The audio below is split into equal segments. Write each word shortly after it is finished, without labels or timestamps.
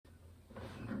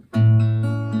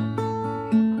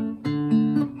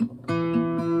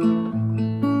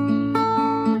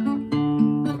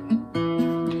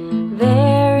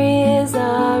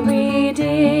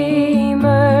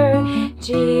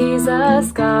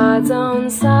God's own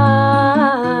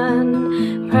Son,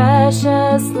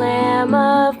 precious Lamb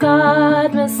of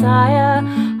God, Messiah,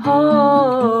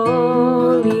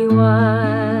 Holy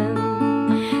One.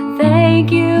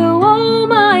 Thank you, oh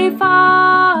my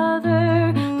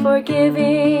Father, for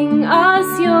giving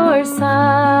us your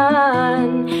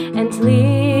Son and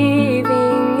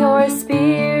leaving your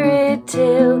Spirit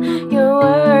till your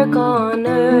work on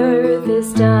earth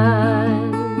is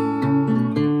done.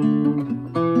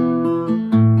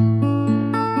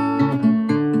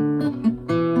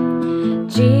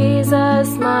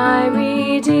 Jesus, my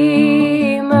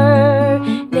Redeemer,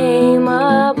 name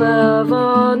above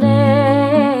all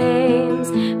names,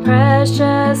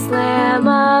 precious Lamb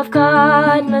of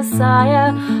God,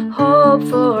 Messiah, hope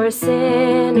for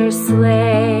sinners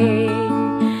slain.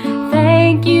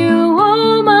 Thank you,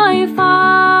 oh my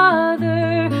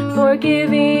Father, for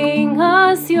giving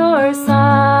us your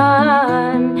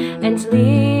Son and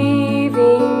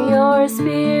leaving your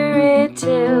Spirit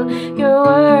till your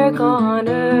work on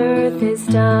earth is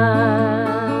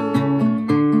done.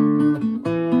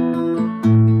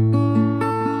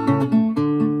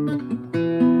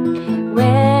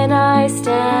 When I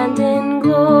stand in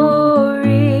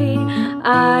glory,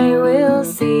 I will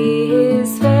see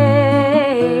his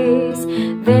face.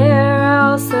 There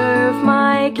I'll serve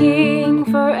my King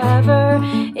forever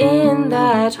in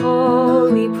that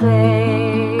holy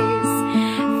place.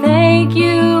 Thank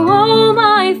you, oh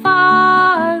my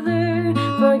Father,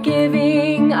 for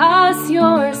giving us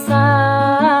your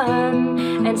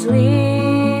Son and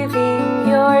leaving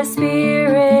your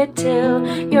Spirit till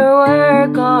your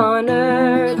work on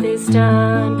earth is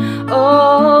done.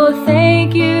 Oh,